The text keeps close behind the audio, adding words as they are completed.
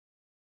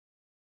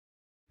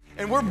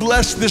And we're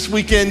blessed this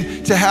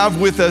weekend to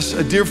have with us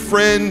a dear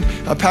friend,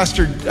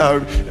 Pastor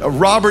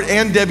Robert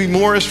and Debbie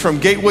Morris from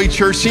Gateway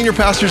Church, senior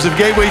pastors of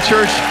Gateway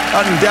Church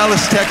out in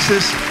Dallas,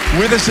 Texas,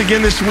 with us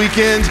again this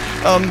weekend.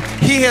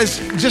 He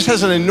just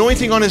has an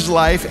anointing on his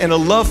life and a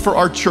love for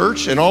our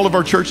church and all of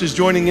our churches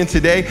joining in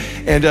today.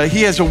 And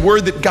he has a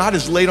word that God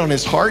has laid on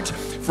his heart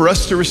for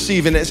us to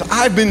receive. And as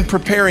I've been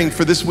preparing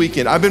for this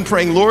weekend, I've been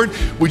praying, Lord,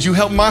 would you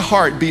help my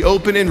heart be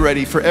open and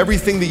ready for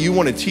everything that you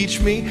want to teach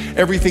me,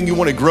 everything you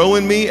want to grow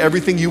in me,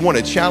 everything you want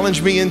to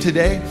challenge me in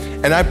today.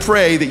 And I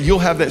pray that you'll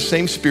have that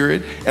same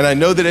spirit. And I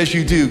know that as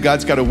you do,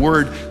 God's got a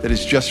word that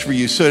is just for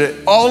you. So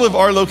that all of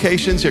our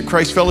locations at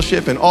Christ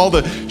Fellowship and all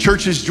the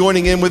churches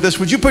joining in with us,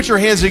 would you put your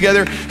hands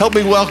together? Help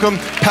me welcome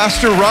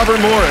Pastor Robert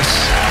Morris.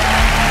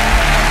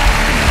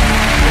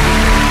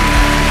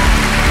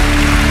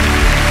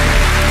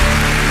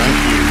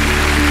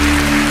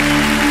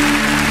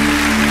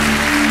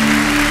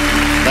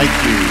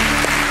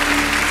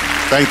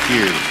 Thank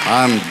you.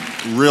 I'm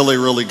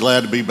really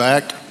glad to be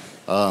back.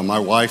 My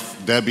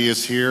wife, Debbie,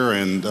 is here,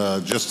 and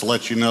just to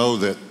let you know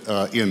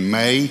that in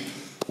May,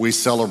 we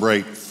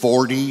celebrate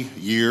 40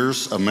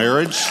 years of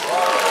marriage.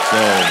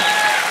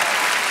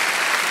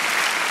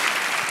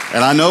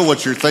 And I know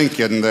what you're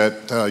thinking,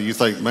 that you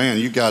think, man,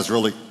 you guys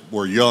really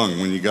were young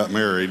when you got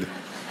married.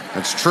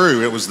 It's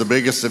true. It was the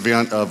biggest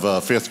event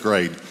of fifth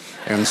grade.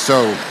 And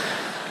so,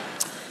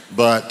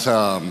 but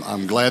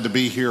I'm glad to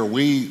be here.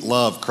 We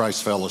love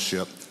Christ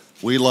Fellowship.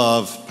 We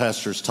love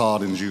Pastors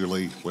Todd and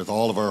Julie with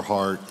all of our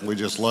heart. We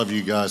just love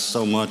you guys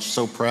so much,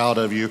 so proud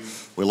of you.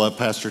 We love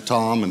Pastor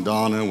Tom and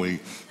Donna.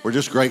 We're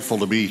just grateful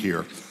to be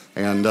here.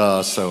 And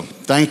so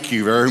thank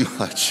you very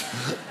much.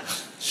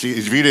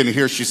 If you didn't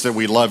hear, she said,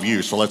 we love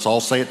you. So let's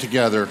all say it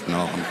together.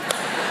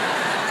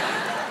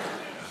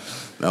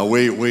 No,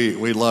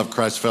 we love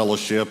Christ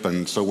Fellowship.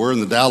 And so we're in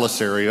the Dallas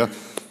area.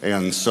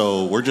 And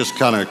so we're just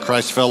kind of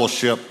Christ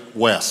Fellowship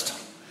West.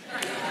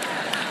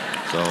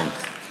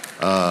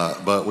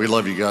 But we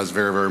love you guys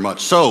very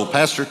much. So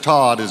Pastor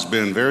Todd has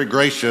been very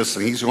gracious,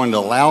 and he's going to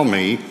allow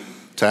me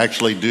to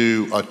actually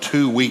do a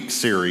 2-week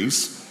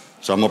series.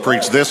 So I'm going to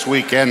preach this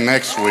week and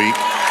next week.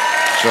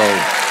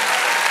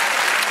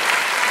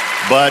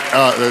 But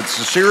the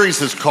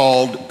series is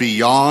called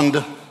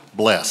Beyond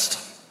Blessed.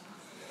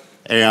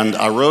 And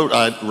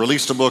I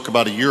released a book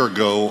about a year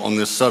ago on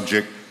this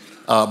subject.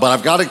 But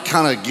I've got to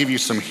kind of give you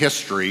some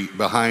history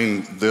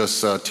behind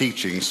this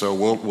teaching. So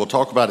we'll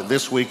talk about it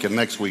this week and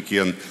next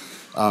weekend.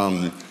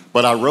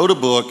 But I wrote a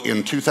book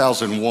in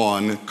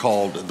 2001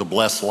 called The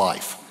Blessed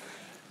Life.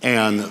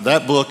 And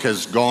that book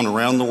has gone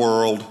around the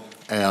world.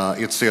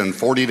 It's in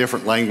 40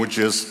 different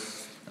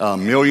languages,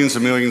 millions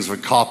and millions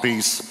of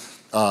copies.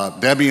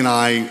 Debbie and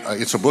I,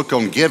 it's a book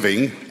on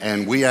giving,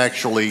 and we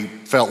actually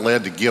felt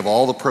led to give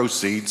all the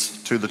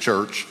proceeds to the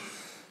church.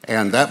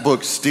 And that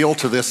book still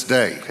to this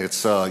day,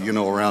 it's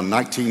around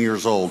 19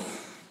 years old,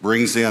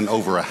 brings in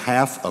over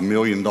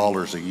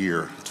 $500,000 a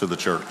year to the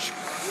church.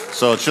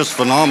 So it's just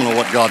phenomenal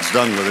what God's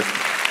done with it.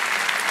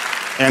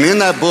 And in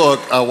that book,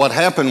 what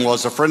happened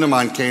was a friend of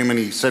mine came and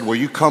he said, will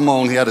you come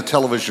on? He had a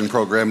television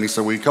program, and he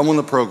said, will you come on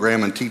the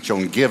program and teach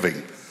on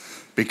giving?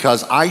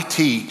 Because I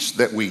teach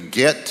that we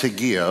get to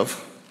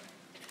give,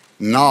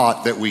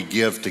 not that we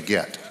give to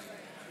get.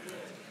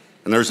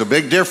 And there's a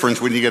big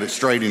difference when you get it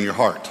straight in your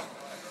heart.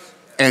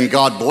 And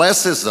God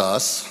blesses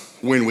us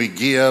when we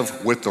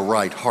give with the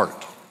right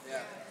heart,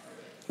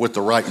 with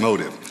the right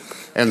motive.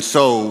 And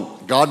so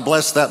God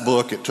blessed that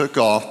book. It took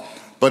off,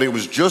 but it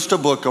was just a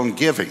book on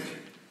giving.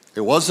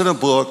 It wasn't a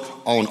book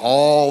on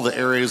all the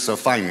areas of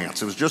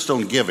finance. It was just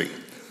on giving.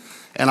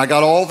 And I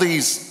got all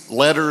these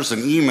letters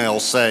and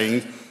emails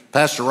saying,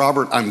 Pastor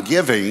Robert, I'm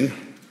giving,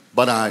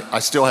 but I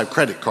still have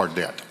credit card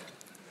debt.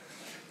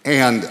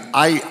 And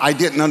I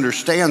didn't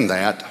understand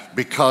that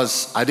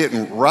because I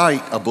didn't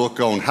write a book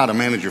on how to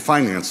manage your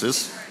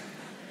finances.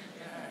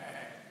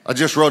 I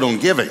just wrote on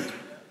giving.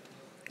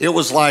 It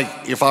was like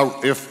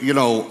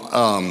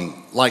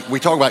like we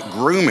talk about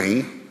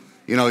grooming,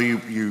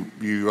 you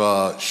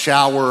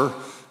shower,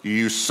 you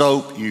use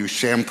soap, you use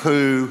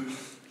shampoo,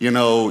 you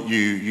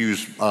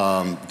use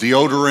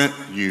deodorant,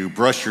 you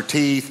brush your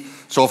teeth.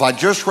 So if I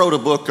just wrote a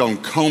book on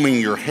combing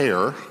your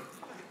hair,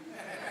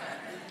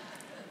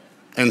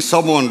 and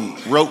someone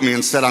wrote me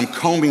and said, I'm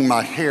combing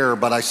my hair,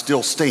 but I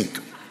still stink.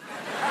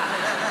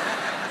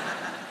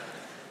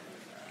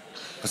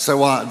 I said,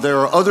 well, there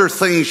are other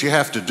things you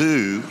have to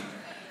do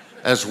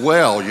as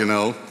well,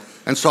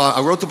 And so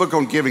I wrote the book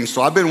on giving.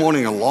 So I've been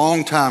wanting a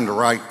long time to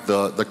write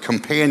the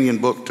companion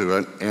book to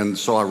it. And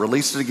so I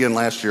released it again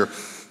last year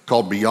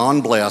called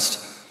Beyond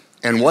Blessed.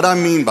 And what I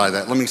mean by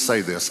that, let me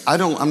say this.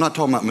 I'm not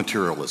talking about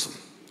materialism,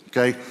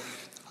 okay?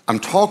 I'm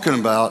talking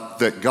about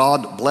that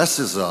God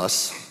blesses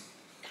us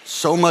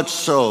so much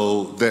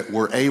so that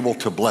we're able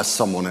to bless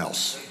someone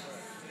else.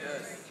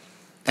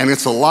 And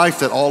it's a life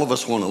that all of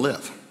us want to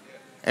live.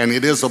 And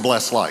it is a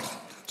blessed life.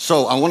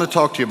 So I want to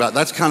talk to you about,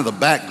 that's kind of the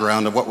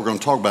background of what we're going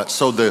to talk about.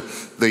 So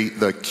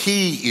the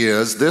key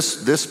is,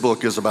 this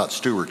book is about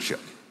stewardship.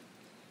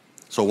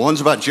 So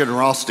one's about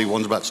generosity,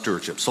 one's about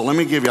stewardship. So let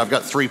me give you, I've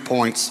got 3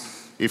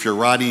 points. If you're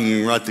writing, you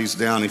can write these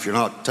down. If you're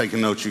not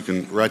taking notes, you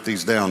can write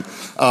these down.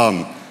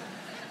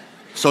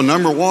 So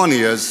number 1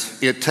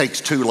 is, it takes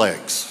 2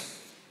 legs.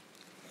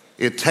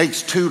 It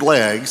takes 2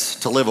 legs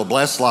to live a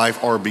blessed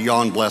life or a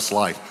beyond blessed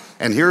life.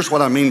 And here's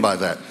what I mean by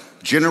that: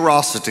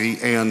 generosity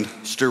and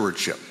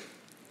stewardship.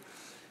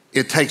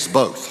 It takes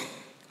both.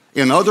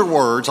 In other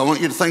words, I want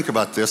you to think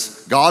about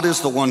this. God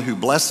is the one who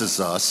blesses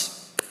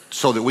us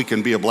so that we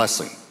can be a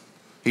blessing.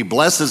 He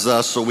blesses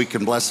us so we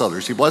can bless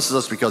others. He blesses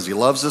us because he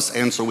loves us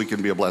and so we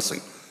can be a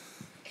blessing.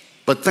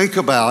 But think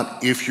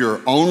about if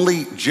you're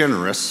only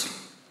generous,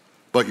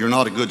 but you're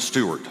not a good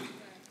steward.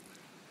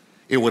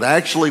 It would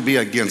actually be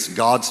against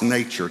God's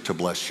nature to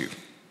bless you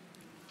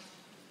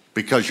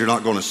because you're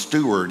not going to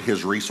steward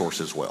his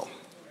resources well.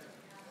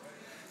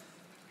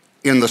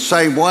 In the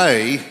same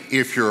way,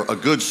 if you're a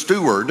good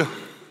steward,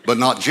 but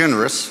not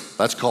generous,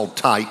 that's called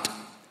tight.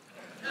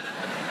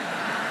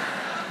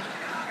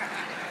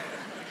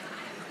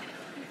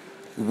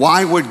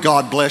 Why would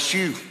God bless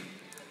you?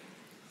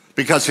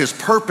 Because his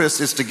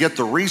purpose is to get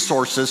the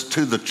resources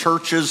to the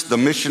churches, the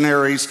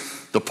missionaries,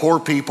 the poor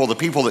people, the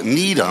people that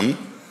need them,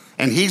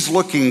 and he's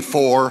looking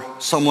for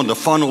someone to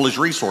funnel his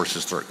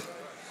resources through.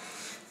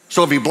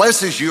 So if he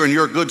blesses you and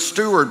you're a good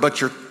steward,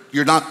 but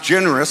you're not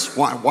generous,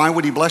 why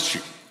would he bless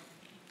you?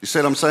 You see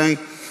what I'm saying?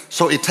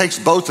 So it takes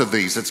both of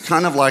these. It's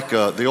kind of like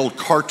the old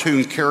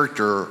cartoon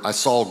character I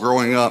saw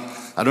growing up.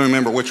 I don't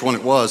remember which one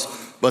it was,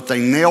 but they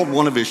nailed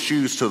one of his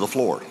shoes to the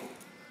floor.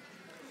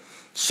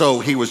 So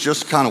he was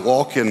just kind of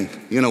walking,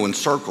 in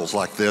circles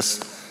like this.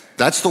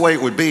 That's the way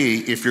it would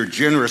be if you're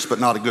generous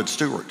but not a good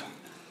steward.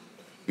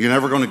 You're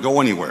never going to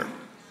go anywhere.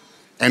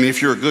 And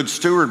if you're a good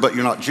steward but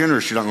you're not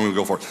generous, you're not going to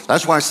go for it.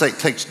 That's why I say it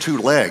takes 2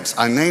 legs.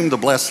 I named the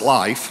blessed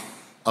life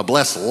a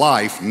blessed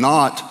life,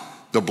 not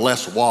the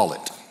blessed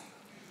wallet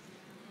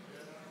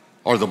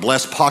or the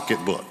blessed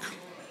pocketbook,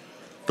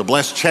 the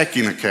blessed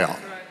checking account.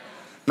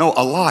 No,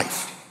 a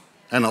life.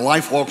 And a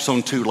life walks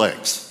on 2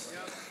 legs.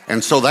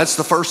 And so that's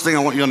the first thing I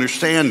want you to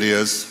understand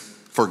is,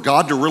 for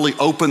God to really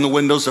open the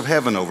windows of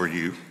heaven over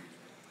you,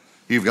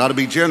 you've got to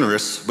be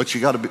generous, but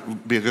you got to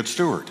be a good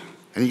steward.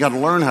 And you got to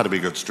learn how to be a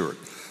good steward.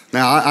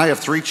 Now, I have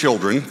 3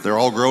 children. They're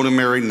all grown and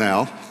married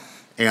now.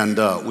 And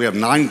we have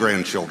 9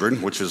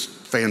 grandchildren, which is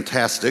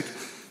fantastic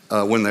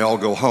when they all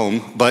go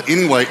home. But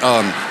anyway,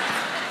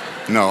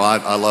 no,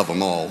 I love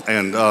them all.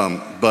 And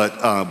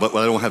but I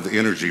don't have the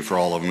energy for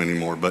all of them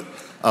anymore. But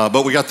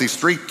we got these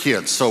 3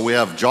 kids. So we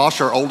have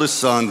Josh, our oldest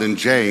son, then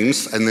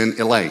James, and then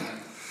Elaine.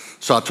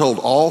 So I told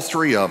all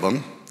 3 of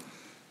them,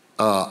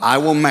 I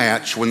will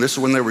match, when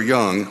they were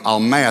young, I'll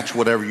match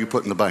whatever you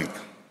put in the bank.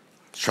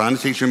 Trying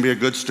to teach them to be a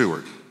good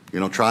steward,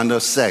 trying to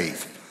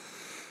save.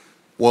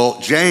 Well,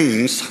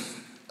 James,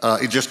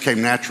 it just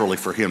came naturally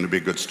for him to be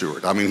a good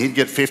steward. I mean, he'd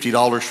get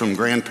 $50 from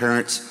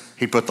grandparents.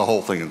 He put the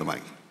whole thing in the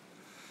bank.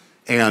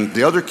 And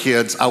the other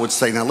kids, I would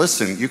say, now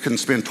listen, you can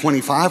spend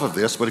 25 of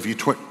this, but if you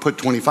put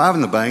 25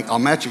 in the bank, I'll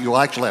match it. You'll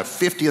actually have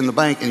 50 in the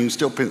bank, and you can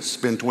still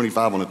spend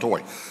 25 on a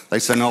toy. They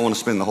say, no, I want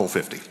to spend the whole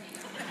 50.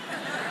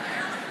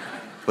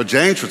 But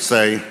James would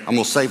say, I'm going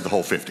to save the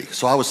whole 50.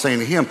 So I was saying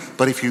to him,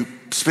 but if you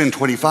spend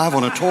 25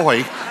 on a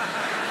toy,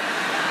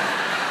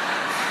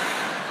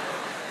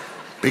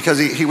 because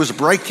he was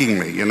breaking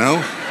me,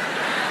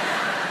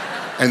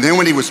 And then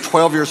when he was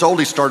 12 years old,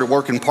 he started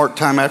working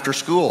part-time after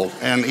school.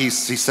 And he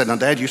said, now,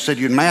 Dad, you said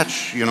you'd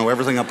match,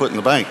 everything I put in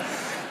the bank.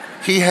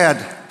 He had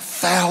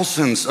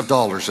thousands of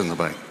dollars in the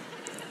bank.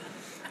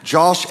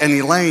 Josh and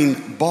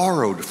Elaine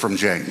borrowed from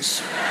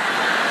James.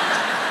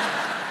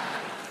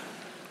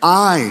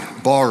 I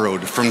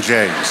borrowed from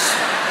James.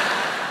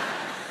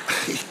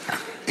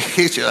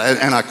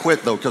 And I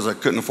quit, though, because I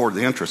couldn't afford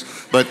the interest.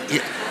 But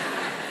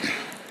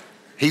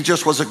he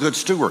just was a good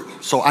steward.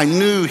 So I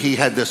knew he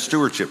had this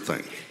stewardship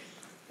thing.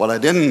 What I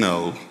didn't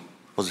know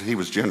was that he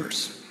was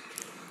generous,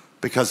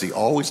 because he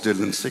always did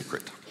it in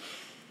secret.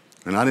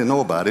 And I didn't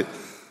know about it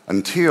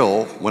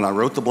until when I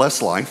wrote The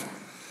Blessed Life.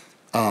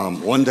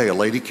 One day a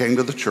lady came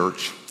to the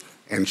church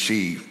and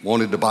she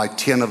wanted to buy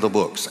 10 of the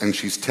books. And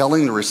she's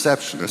telling the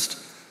receptionist,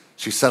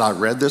 she said, I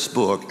read this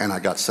book and I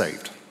got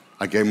saved.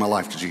 I gave my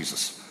life to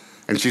Jesus.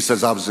 And she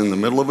says, I was in the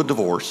middle of a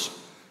divorce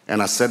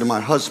and I said to my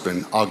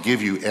husband, I'll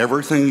give you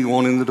everything you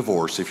want in the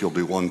divorce if you'll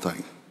do one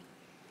thing,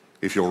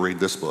 if you'll read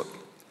this book.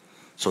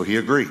 So he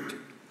agreed.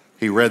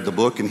 He read the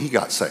book and he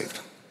got saved.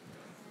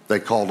 They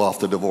called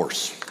off the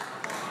divorce.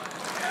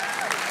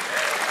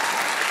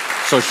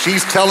 So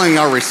she's telling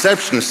our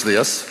receptionist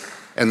this,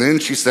 and then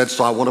she said,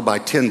 so I want to buy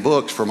 10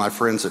 books for my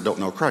friends that don't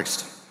know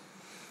Christ.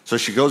 So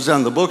she goes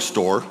down to the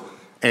bookstore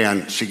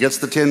and she gets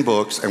the 10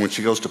 books, and when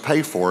she goes to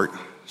pay for it,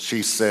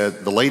 she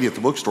said, the lady at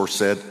the bookstore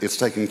said, it's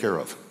taken care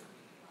of.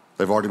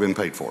 They've already been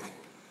paid for.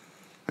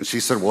 And she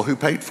said, well, who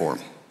paid for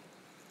them?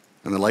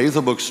 And the lady at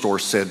the bookstore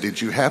said,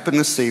 did you happen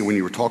to see when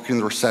you were talking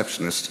to the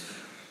receptionist,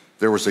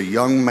 there was a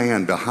young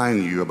man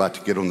behind you about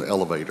to get on the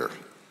elevator?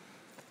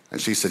 And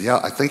she said, yeah,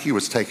 I think he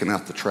was taking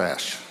out the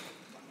trash.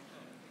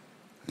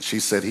 And she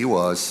said, he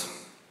was.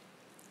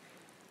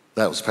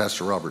 That was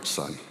Pastor Robert's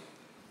son.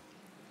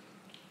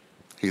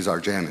 He's our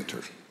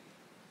janitor,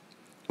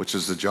 which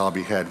is the job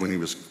he had when he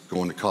was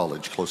going to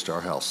college close to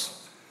our house.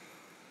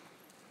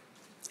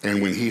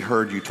 And when he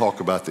heard you talk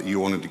about that you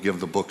wanted to give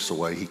the books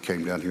away, he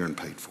came down here and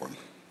paid for them.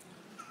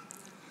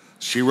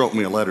 She wrote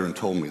me a letter and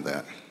told me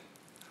that.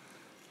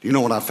 Do you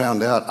know what I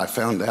found out? I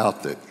found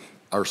out that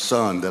our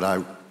son that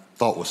I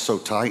thought was so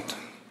tight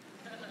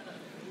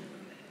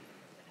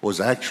was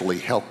actually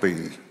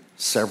helping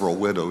several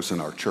widows in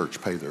our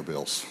church pay their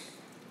bills.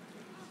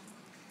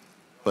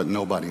 But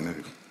nobody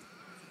knew.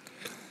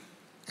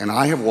 And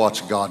I have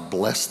watched God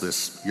bless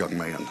this young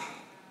man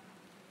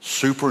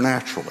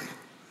supernaturally,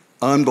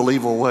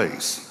 unbelievable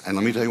ways. And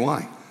let me tell you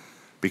why.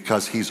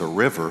 Because he's a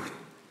river,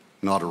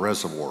 not a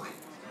reservoir.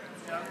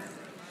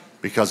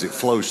 Because it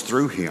flows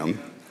through him,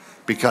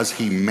 because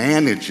he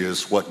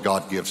manages what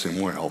God gives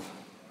him well,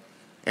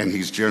 and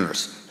he's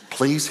generous.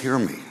 Please hear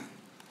me.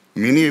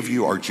 Many of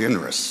you are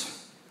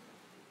generous,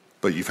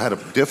 but you've had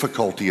a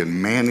difficulty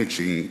in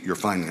managing your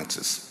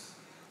finances.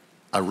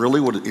 I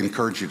really would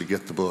encourage you to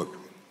get the book,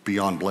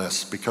 Beyond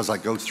Blessed, because I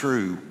go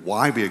through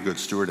why be a good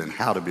steward and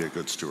how to be a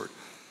good steward.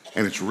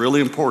 And it's really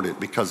important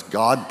because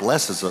God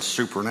blesses us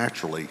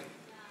supernaturally.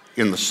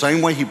 In the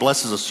same way he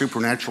blesses us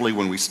supernaturally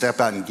when we step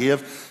out and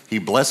give, he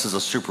blesses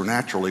us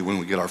supernaturally when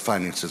we get our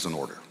finances in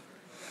order.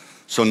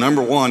 So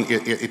number one,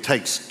 it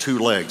takes two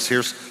legs.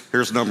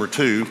 Here's number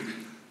two.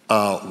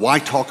 Why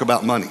talk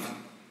about money?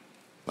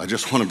 I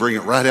just want to bring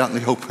it right out in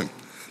the open.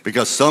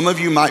 Because some of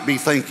you might be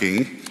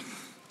thinking,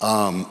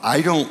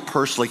 I don't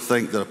personally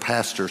think that a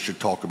pastor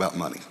should talk about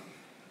money.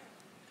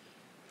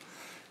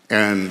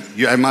 And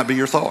it might be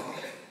your thought.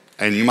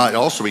 And you might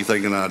also be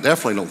thinking, I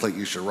definitely don't think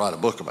you should write a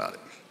book about it.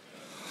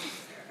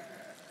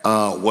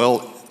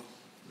 Well,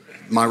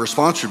 my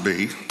response should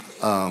be,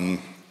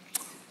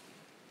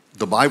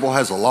 the Bible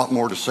has a lot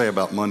more to say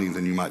about money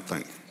than you might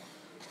think.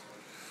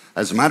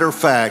 As a matter of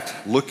fact,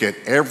 look at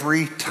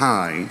every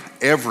time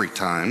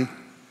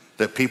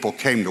that people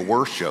came to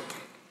worship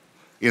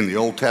in the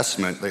Old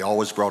Testament, they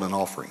always brought an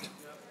offering.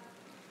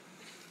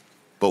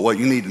 But what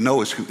you need to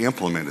know is who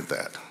implemented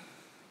that.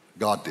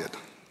 God did.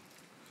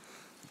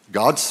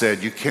 God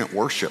said, you can't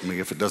worship me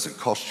if it doesn't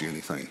cost you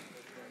anything.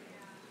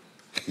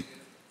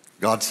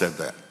 God said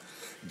that.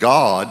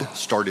 God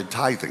started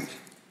tithing.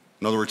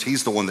 In other words,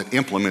 he's the one that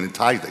implemented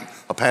tithing.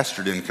 A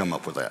pastor didn't come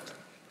up with that.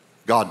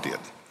 God did.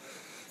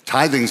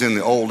 Tithing's in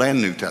the Old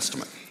and New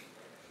Testament.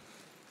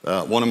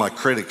 One of my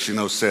critics,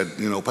 said,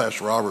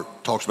 Pastor Robert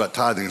talks about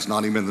tithing. It's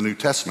not even in the New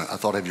Testament. I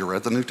thought, have you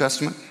read the New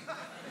Testament?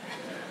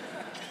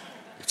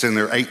 It's in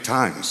there 8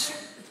 times.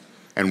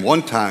 And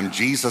one time,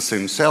 Jesus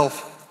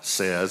himself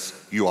says,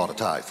 you ought to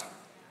tithe.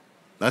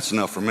 That's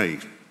enough for me.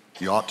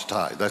 You ought to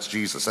tithe. That's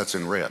Jesus. That's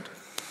in red.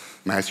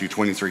 Matthew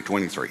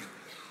 23:23.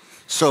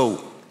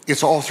 So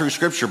it's all through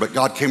Scripture, but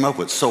God came up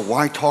with it. So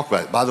why talk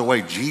about it? By the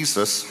way,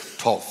 Jesus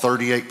taught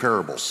 38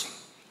 parables.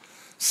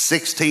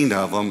 16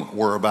 of them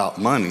were about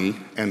money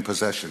and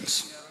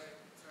possessions.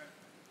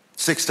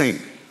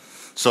 16.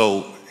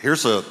 So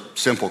here's a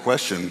simple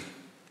question.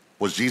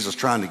 Was Jesus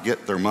trying to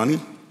get their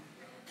money?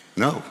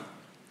 No.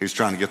 He was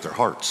trying to get their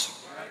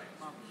hearts.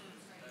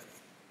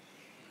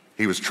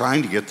 He was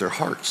trying to get their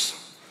hearts.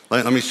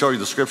 Let me show you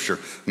the scripture.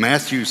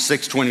 Matthew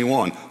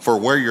 6:21. For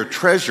where your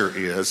treasure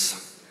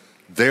is,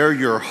 there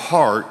your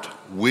heart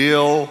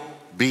will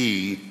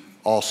be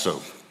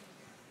also.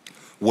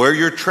 Where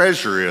your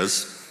treasure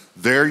is,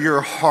 there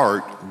your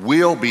heart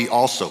will be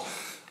also.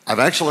 I've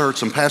actually heard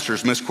some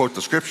pastors misquote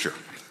the scripture.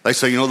 They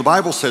say, the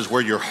Bible says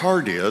where your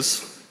heart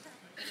is,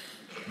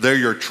 there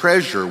your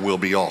treasure will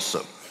be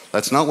also.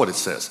 That's not what it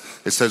says.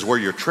 It says where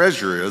your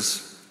treasure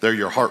is, there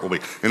your heart will be.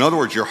 In other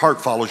words, your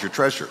heart follows your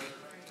treasure.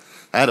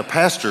 I had a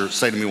pastor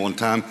say to me one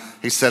time,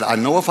 he said, I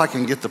know if I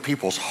can get the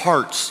people's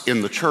hearts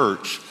in the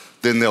church,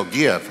 then they'll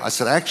give. I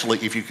said, actually,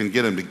 if you can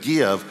get them to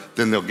give,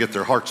 then they'll get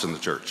their hearts in the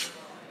church.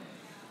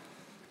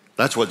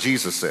 That's what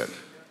Jesus said.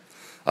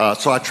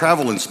 So I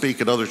travel and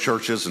speak at other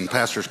churches and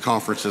pastors'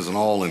 conferences and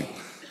all, and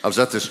I was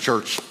at this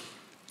church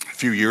a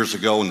few years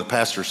ago, and the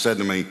pastor said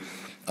to me,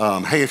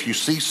 hey, if you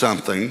see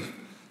something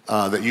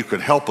that you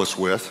could help us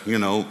with,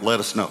 let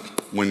us know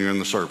when you're in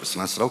the service.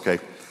 And I said, okay.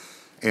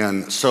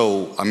 And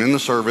so I'm in the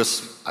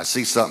service, I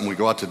see something, we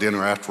go out to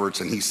dinner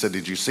afterwards, and he said,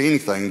 did you see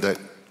anything that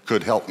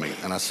could help me?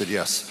 And I said,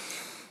 yes.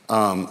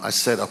 I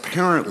said,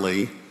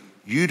 apparently,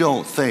 you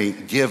don't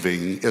think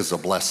giving is a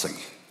blessing.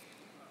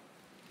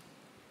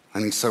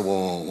 And he said,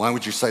 well, why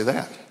would you say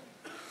that?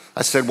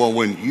 I said, well,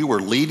 when you were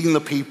leading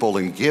the people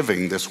in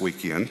giving this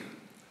weekend,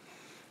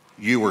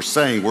 you were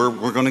saying,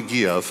 we're going to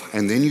give,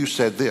 and then you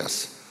said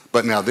this,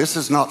 but now this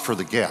is not for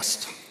the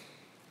guest.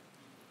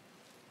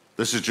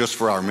 This is just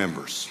for our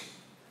members.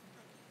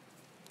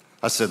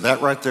 I said,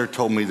 that right there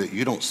told me that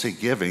you don't see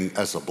giving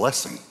as a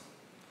blessing,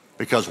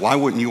 because why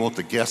wouldn't you want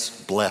the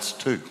guests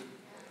blessed too?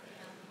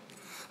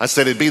 I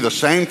said, it'd be the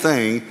same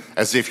thing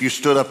as if you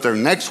stood up there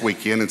next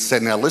weekend and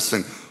said, now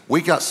listen,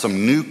 we got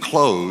some new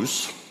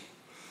clothes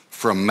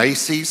from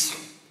Macy's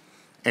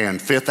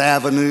and Fifth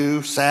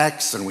Avenue,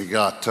 Saks, and we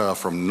got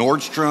from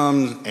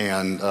Nordstrom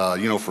and,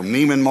 from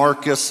Neiman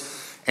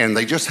Marcus, and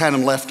they just had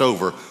them left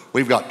over.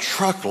 We've got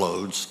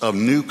truckloads of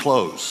new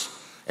clothes,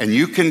 and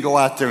you can go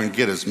out there and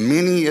get as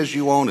many as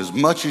you want, as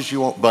much as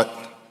you want, but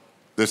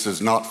this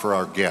is not for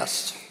our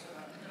guests.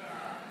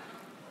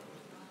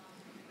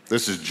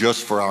 This is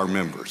just for our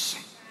members.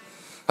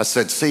 I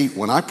said, see,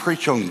 when I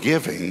preach on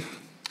giving,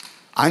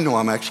 I know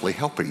I'm actually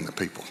helping the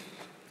people.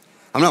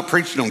 I'm not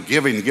preaching on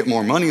giving to get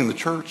more money in the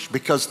church,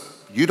 because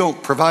you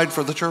don't provide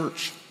for the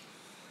church.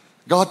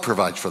 God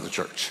provides for the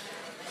church.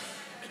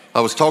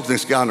 I was talking to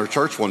this guy in our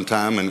church one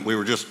time, and we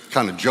were just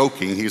kind of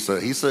joking. He's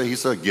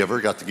a giver,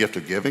 got the gift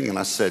of giving. And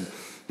I said,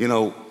 you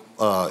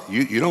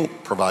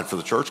don't provide for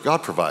the church,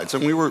 God provides.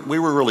 And we were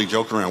really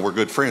joking around. We're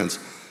good friends.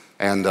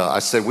 And I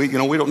said, we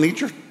don't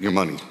need your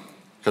money,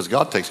 because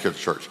God takes care of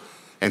the church.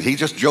 And he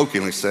just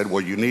jokingly said,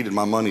 well, you needed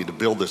my money to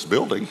build this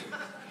building.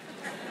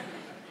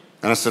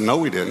 And I said, no,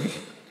 we didn't.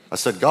 I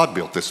said, God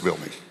built this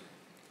building.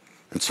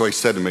 And so he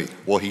said to me,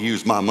 well, he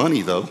used my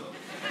money, though.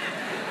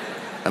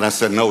 And I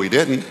said, no, he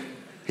didn't.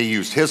 He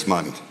used his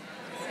money.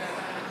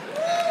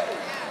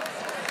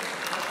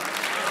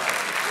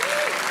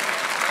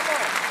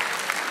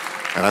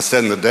 And I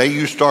said, and the day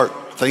you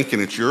start thinking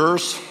it's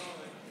yours,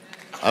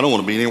 I don't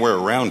want to be anywhere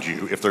around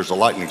you if there's a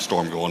lightning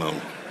storm going on.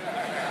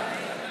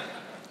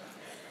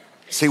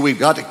 See, we've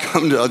got to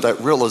come to that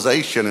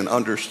realization and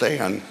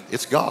understand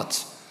it's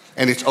God's.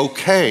 And it's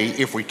okay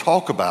if we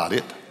talk about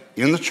it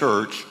in the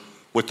church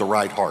with the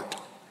right heart,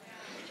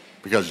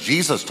 because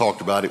Jesus talked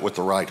about it with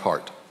the right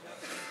heart.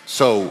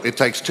 So it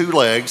takes two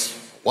legs.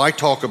 Why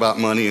talk about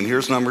money? And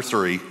here's number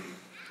 3,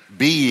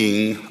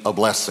 being a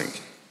blessing.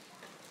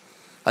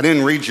 I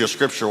didn't read you a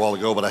scripture a while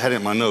ago, but I had it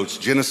in my notes.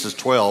 Genesis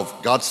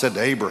 12, God said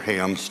to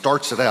Abraham,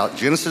 starts it out.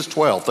 Genesis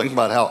 12, think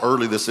about how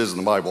early this is in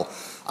the Bible.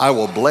 I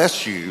will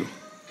bless you,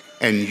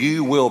 and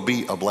you will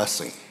be a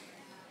blessing.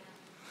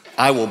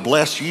 I will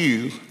bless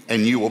you,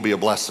 and you will be a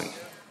blessing.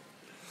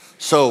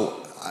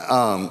 So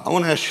I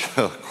want to ask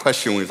you a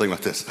question when you think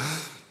about this.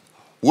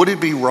 Would it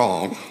be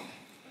wrong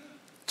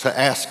to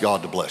ask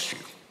God to bless you?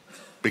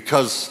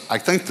 Because I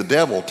think the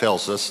devil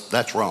tells us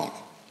that's wrong.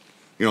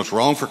 It's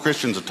wrong for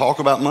Christians to talk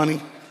about money.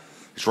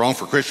 It's wrong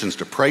for Christians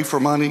to pray for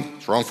money.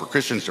 It's wrong for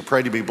Christians to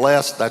pray to be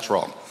blessed. That's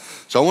wrong.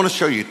 So I want to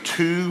show you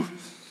 2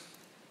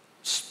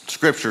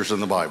 scriptures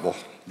in the Bible.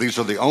 These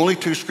are the only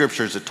 2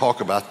 scriptures that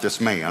talk about this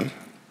man.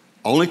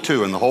 Only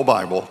 2 in the whole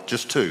Bible,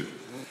 just 2.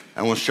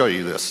 I want to show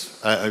you this.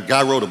 A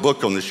guy wrote a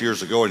book on this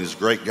years ago, and he's a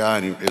great guy,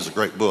 and it's a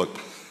great book.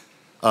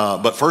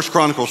 But 1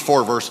 Chronicles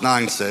 4, verse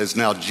 9 says,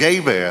 now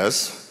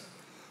Jabez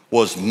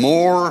was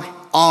more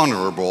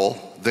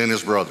honorable than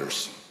his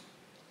brothers.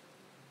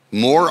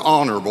 More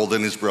honorable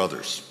than his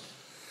brothers.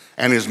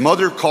 And his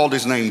mother called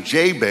his name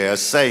Jabez,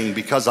 saying,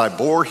 because I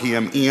bore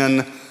him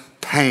in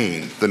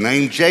pain. The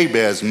name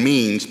Jabez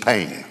means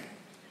pain.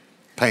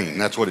 Pain,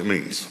 that's what it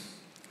means.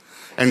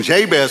 And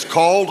Jabez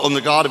called on the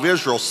God of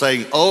Israel,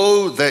 saying,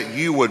 oh, that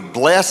you would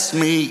bless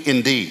me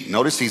indeed.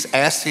 Notice he's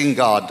asking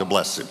God to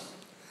bless him.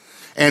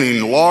 And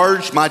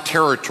enlarge my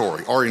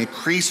territory, or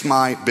increase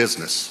my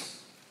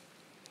business.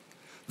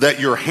 That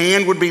your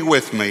hand would be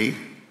with me,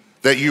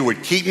 that you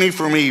would keep me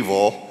from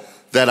evil,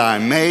 that I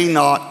may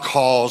not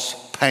cause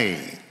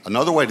pain.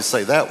 Another way to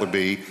say that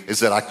is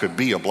that I could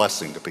be a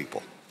blessing to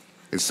people.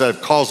 Instead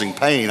of causing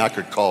pain, I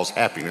could cause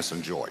happiness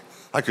and joy.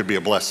 I could be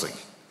a blessing.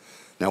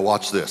 Now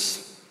watch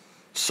this.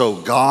 So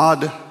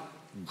God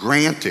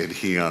granted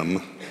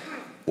him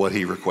what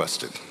he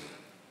requested.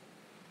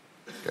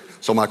 Okay.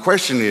 So my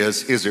question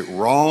is it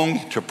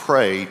wrong to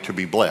pray to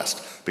be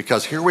blessed?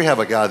 Because here we have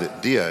a guy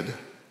that did.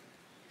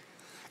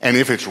 And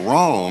if it's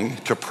wrong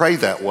to pray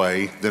that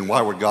way, then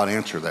why would God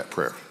answer that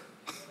prayer?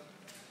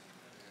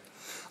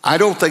 I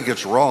don't think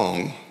it's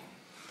wrong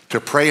to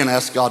pray and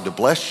ask God to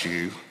bless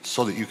you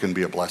so that you can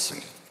be a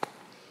blessing.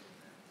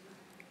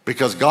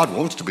 Because God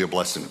wants to be a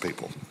blessing to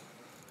people.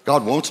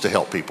 God wants to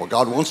help people.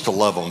 God wants to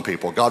love on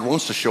people. God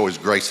wants to show his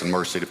grace and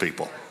mercy to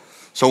people.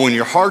 So when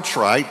your heart's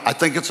right, I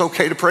think it's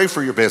okay to pray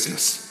for your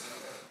business.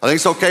 I think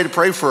it's okay to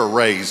pray for a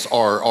raise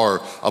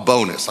or a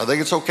bonus. I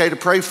think it's okay to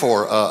pray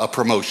for a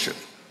promotion.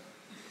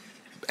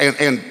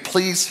 And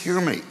please hear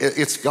me.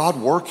 It's God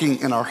working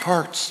in our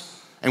hearts.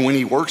 And when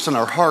he works in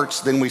our hearts,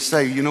 then we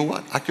say, you know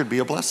what? I could be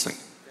a blessing.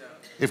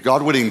 If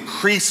God would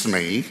increase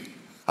me,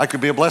 I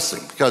could be a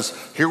blessing. Because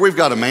here we've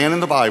got a man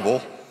in the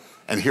Bible,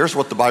 and here's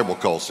what the Bible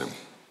calls him.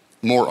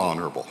 More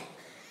honorable.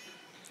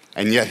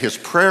 And yet his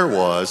prayer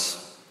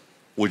was,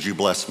 would you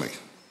bless me?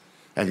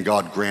 And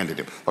God granted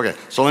him. Okay,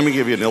 so let me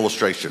give you an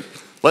illustration.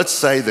 Let's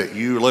say that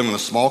you live in a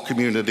small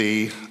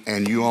community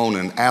and you own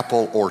an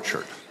apple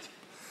orchard.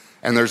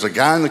 And there's a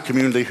guy in the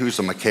community who's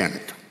a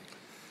mechanic.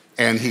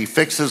 And he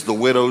fixes the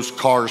widow's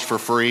cars for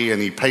free,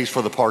 and he pays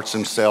for the parts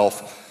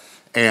himself.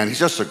 And he's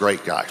just a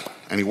great guy.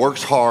 And he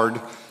works hard,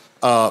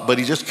 but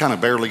he just kind of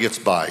barely gets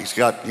by. He's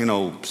got,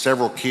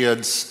 several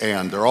kids,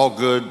 and they're all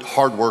good,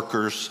 hard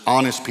workers,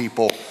 honest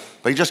people,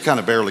 but he just kind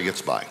of barely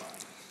gets by.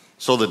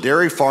 So the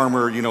dairy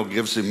farmer,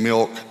 gives him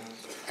milk,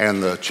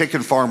 and the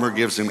chicken farmer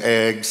gives him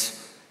eggs,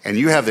 and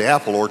you have the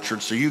apple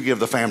orchard, so you give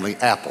the family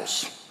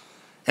apples.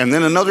 And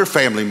then another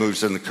family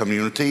moves in the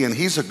community, and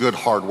he's a good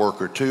hard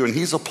worker too, and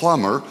he's a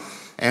plumber,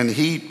 and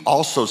he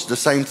also is the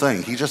same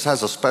thing. He just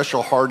has a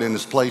special heart in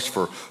his place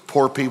for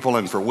poor people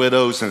and for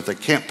widows, and if they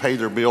can't pay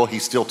their bill, he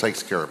still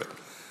takes care of it.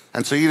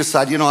 And so you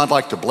decide, I'd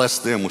like to bless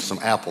them with some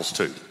apples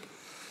too.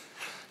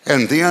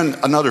 And then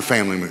another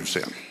family moves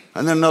in,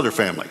 and then another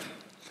family.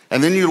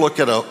 And then you look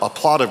at a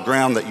plot of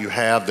ground that you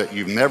have that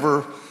you've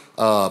never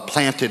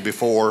planted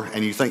before,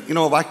 and you think, if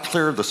I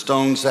clear the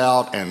stones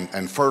out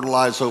and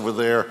fertilize over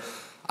there,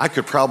 I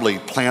could probably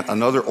plant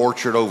another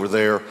orchard over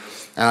there,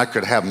 and I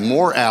could have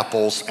more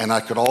apples, and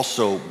I could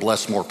also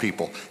bless more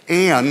people.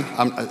 And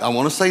I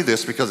want to say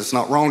this because it's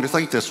not wrong to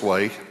think this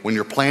way when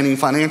you're planning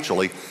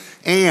financially.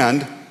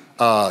 And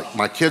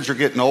my kids are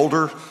getting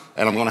older,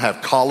 and I'm going to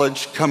have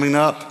college coming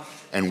up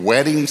and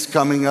weddings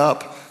coming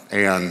up.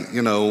 And,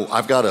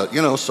 I've got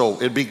to, so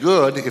it'd be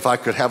good if I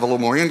could have a little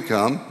more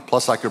income,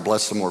 plus I could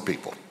bless some more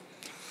people.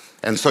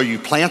 And so you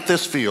plant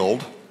this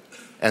field,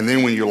 and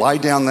then when you lie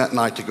down that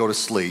night to go to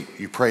sleep,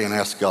 you pray and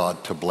ask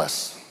God to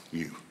bless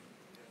you.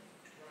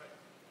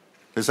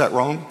 Is that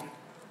wrong?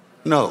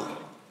 No.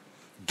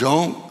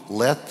 Don't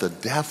let the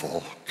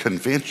devil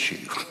convince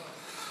you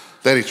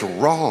that it's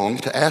wrong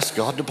to ask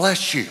God to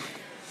bless you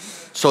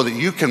so that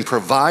you can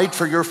provide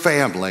for your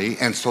family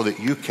and so that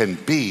you can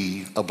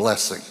be a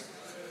blessing.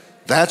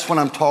 That's what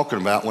I'm talking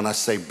about when I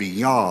say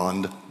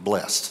beyond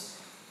blessed.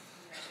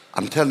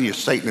 I'm telling you,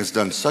 Satan has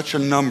done such a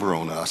number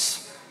on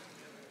us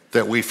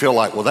that we feel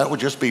like, well, that would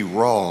just be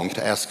wrong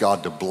to ask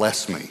God to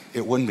bless me.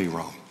 It wouldn't be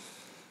wrong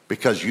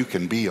because you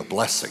can be a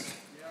blessing.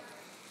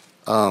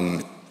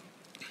 A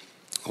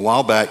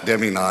while back,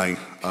 Debbie and I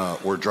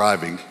were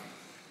driving,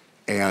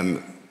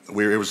 and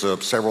it was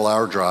a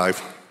several-hour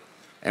drive,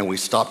 and we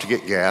stopped to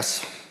get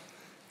gas.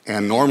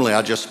 And normally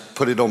I just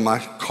put it on my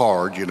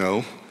card,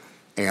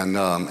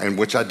 and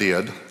which I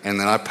did, and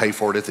then I pay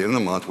for it at the end of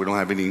the month. We don't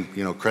have any,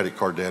 credit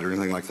card debt or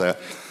anything like that.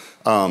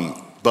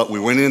 But we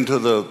went into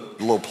the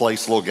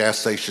little gas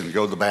station to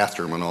go to the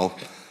bathroom and all.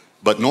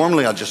 But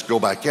normally I just go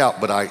back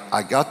out. But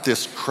I got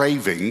this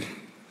craving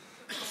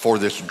for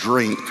this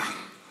drink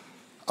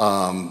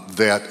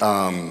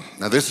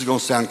now this is going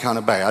to sound kind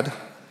of bad,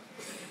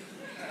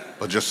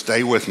 but just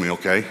stay with me,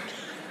 okay?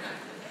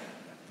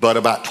 But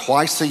about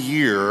twice a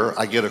year,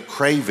 I get a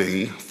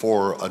craving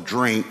for a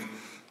drink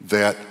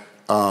that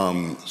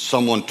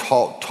someone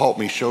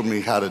showed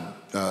me how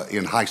to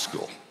in high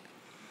school.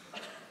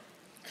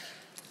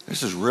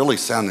 This is really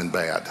sounding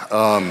bad.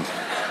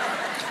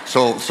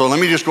 So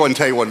let me just go ahead and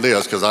tell you what it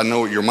is, because I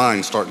know your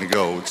mind's starting to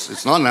go.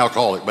 It's not an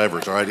alcoholic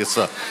beverage, all right?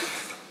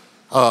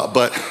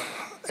 But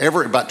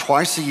about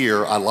twice a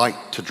year, I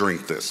like to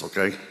drink this,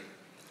 okay?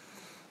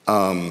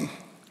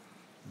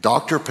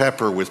 Dr.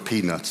 Pepper with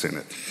peanuts in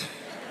it.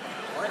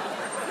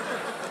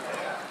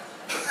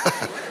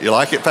 You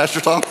like it, Pastor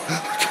Tom?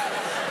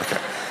 Okay.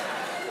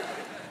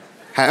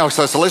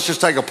 So let's just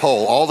take a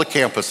poll, all the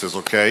campuses,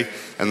 okay?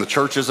 And the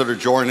churches that are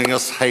joining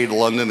us, hey,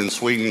 London and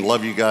Sweden,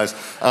 love you guys.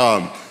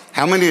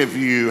 How many of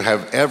you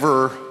have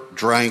ever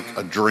drank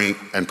a drink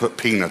and put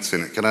peanuts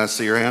in it? Can I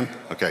see your hand?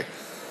 Okay.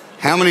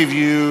 How many of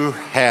you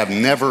have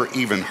never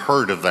even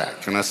heard of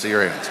that? Can I see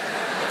your hands?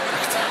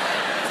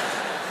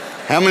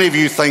 How many of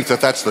you think that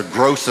that's the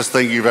grossest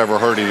thing you've ever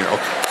heard in your,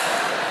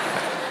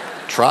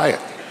 okay. Try it,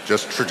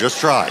 just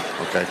try it,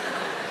 okay?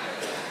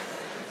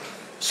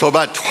 So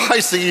about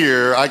twice a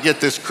year, I get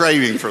this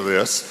craving for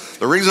this.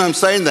 The reason I'm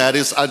saying that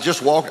is I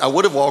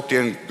would have walked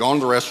in, gone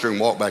to the restroom,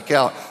 walked back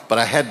out, but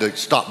I had to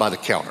stop by the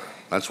counter.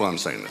 That's why I'm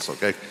saying this,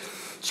 okay?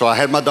 So I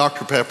had my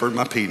Dr. Pepper and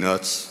my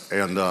peanuts,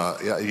 and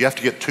you have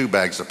to get 2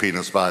 bags of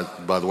peanuts, by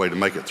the way, to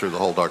make it through the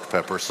whole Dr.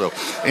 Pepper. So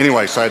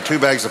anyway, I had 2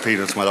 bags of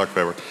peanuts, my Dr.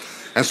 Pepper.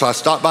 And so I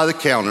stopped by the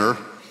counter,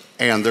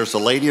 and there's a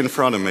lady in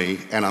front of me,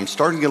 and I'm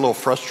starting to get a little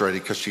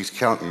frustrated because she's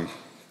counting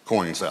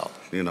coins out,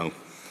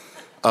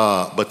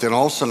 But then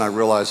all of a sudden I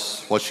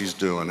realized what she's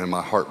doing, and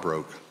my heart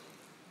broke.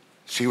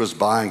 She was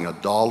buying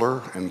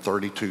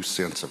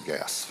 $1.32 of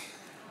gas.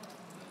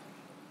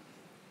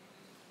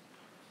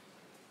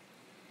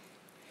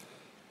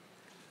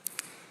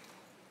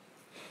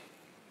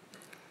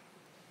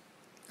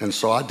 And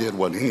so I did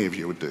what any of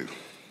you would do.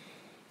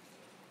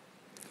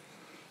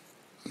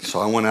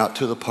 So I went out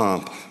to the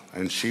pump,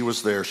 and she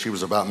was there. She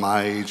was about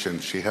my age,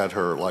 and she had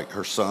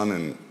her son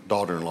and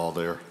daughter-in-law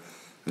there,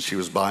 and she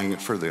was buying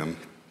it for them.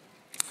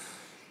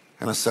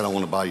 And I said, I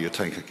want to buy you a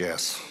tank of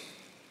gas.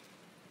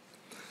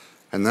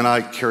 And then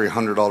I carry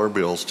 $100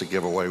 bills to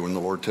give away when the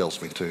Lord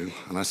tells me to.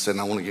 And I said,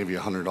 I want to give you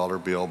a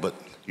 $100 bill, but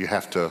you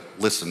have to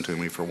listen to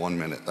me for 1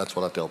 minute. That's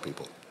what I tell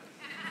people.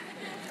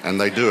 And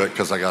they do it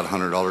because I got a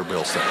 $100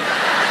 bill sitting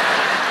there.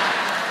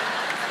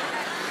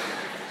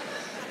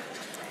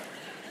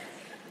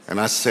 And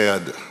I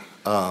said,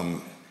 I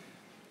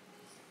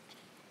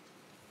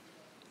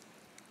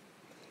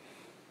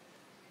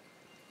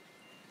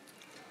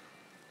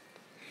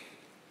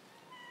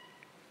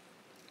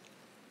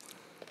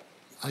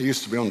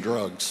used to be on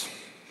drugs.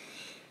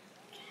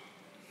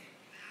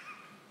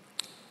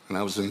 and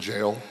I was in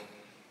jail,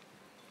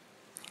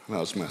 and I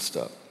was messed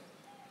up.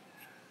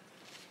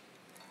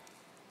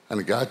 And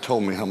a guy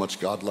told me how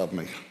much God loved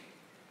me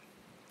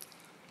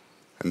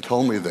and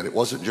told me that it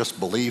wasn't just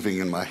believing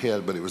in my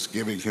head, but it was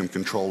giving him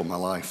control of my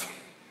life.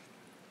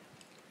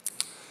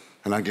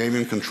 And I gave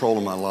him control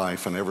of my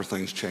life, and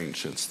everything's changed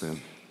since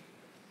then.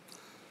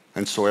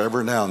 And so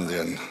every now and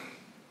then,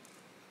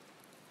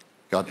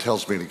 God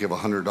tells me to give a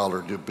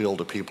 $100 bill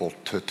to people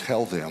to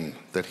tell them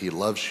that he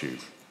loves you,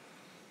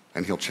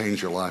 and he'll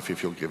change your life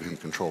if you'll give him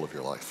control of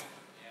your life.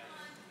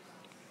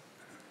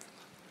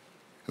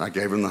 And I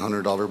gave him the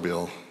 $100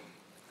 bill.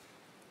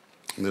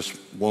 And this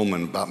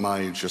woman, about my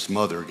age, this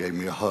mother, gave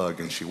me a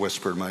hug, and she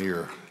whispered in my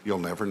ear, "You'll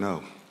never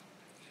know.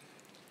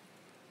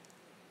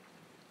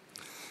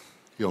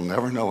 You'll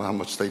never know how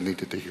much they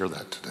needed to hear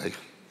that today."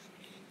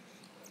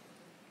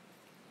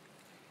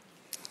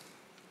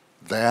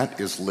 That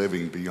is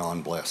living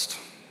beyond blessed.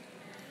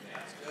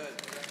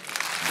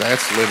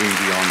 That's living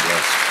beyond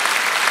blessed.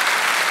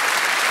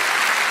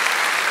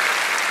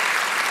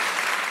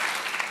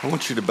 I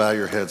want you to bow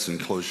your heads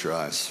and close your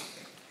eyes.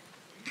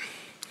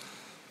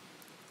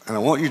 And I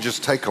want you to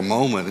just take a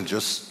moment and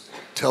just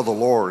tell the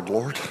Lord,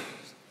 "Lord,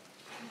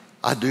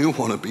 I do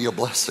want to be a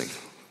blessing.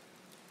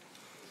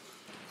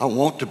 I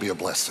want to be a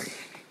blessing.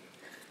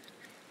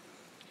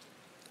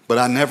 But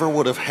I never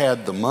would have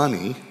had the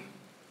money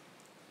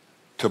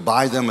to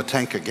buy them a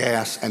tank of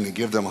gas and to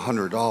give them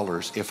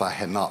 $100 if I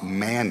had not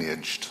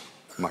managed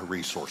my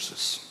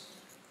resources."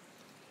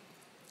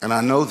 And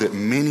I know that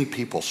many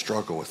people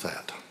struggle with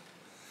that.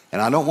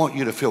 And I don't want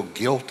you to feel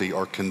guilty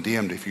or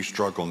condemned if you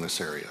struggle in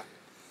this area.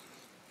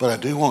 But I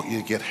do want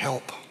you to get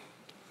help.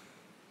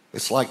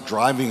 It's like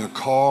driving a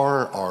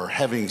car or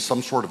having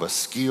some sort of a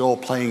skill,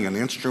 playing an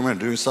instrument,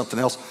 doing something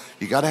else.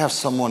 You got to have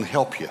someone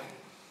help you.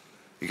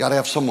 You got to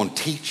have someone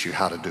teach you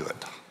how to do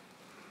it.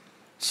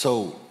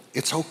 So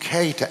it's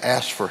okay to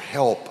ask for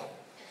help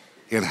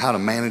in how to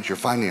manage your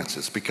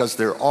finances, because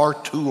there are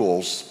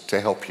tools to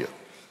help you.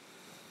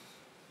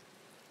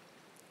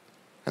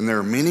 And there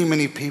are many,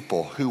 many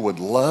people who would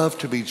love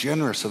to be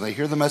generous, and they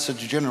hear the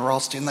message of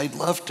generosity and they'd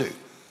love to.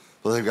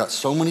 But they've got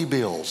so many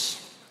bills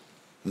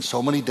and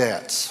so many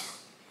debts,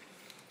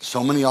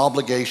 so many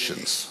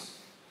obligations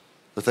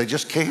that they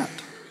just can't.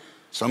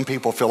 Some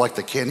people feel like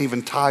they can't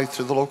even tithe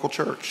to the local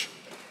church.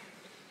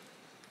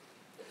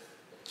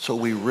 So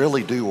we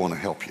really do want to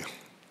help you.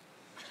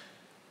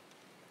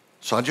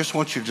 So I just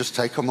want you to just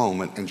take a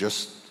moment and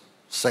just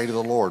say to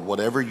the Lord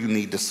whatever you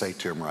need to say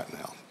to him right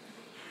now.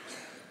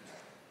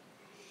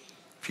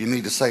 If you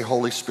need to say,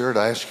 "Holy Spirit,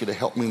 I ask you to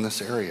help me in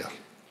this area."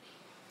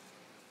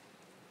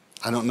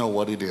 I don't know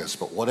what it is,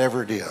 but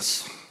whatever it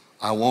is,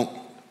 I want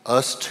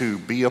us to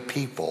be a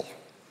people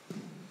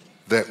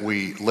that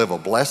we live a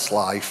blessed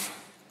life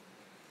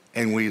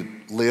and we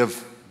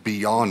live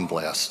beyond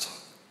blessed.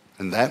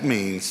 And that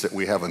means that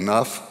we have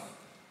enough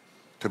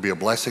to be a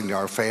blessing to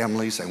our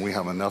families, and we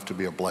have enough to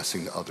be a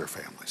blessing to other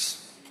families.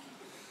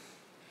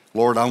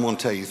 Lord, I want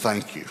to tell you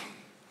thank you.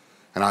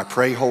 And I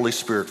pray, Holy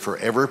Spirit, for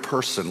every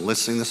person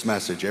listening to this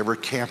message, every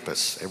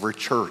campus, every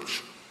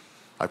church,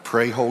 I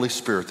pray, Holy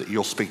Spirit, that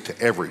you'll speak to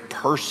every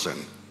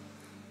person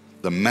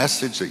the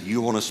message that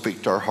you want to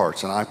speak to our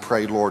hearts. And I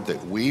pray, Lord,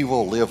 that we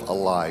will live a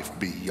life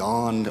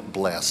beyond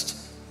blessed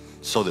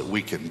so that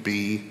we can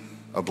be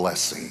a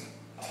blessing.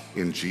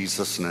 In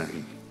Jesus'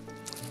 name,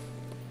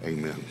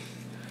 amen.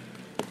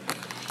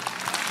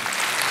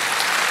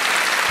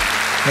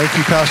 Thank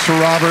you, Pastor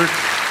Robert.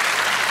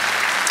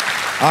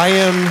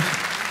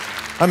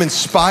 I'm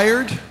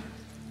inspired.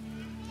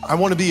 I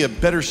want to be a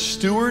better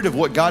steward of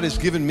what God has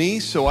given me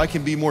so I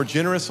can be more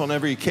generous on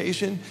every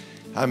occasion.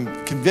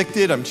 I'm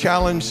convicted, I'm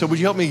challenged. So would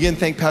you help me again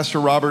thank Pastor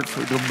Robert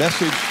for the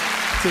message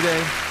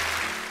today?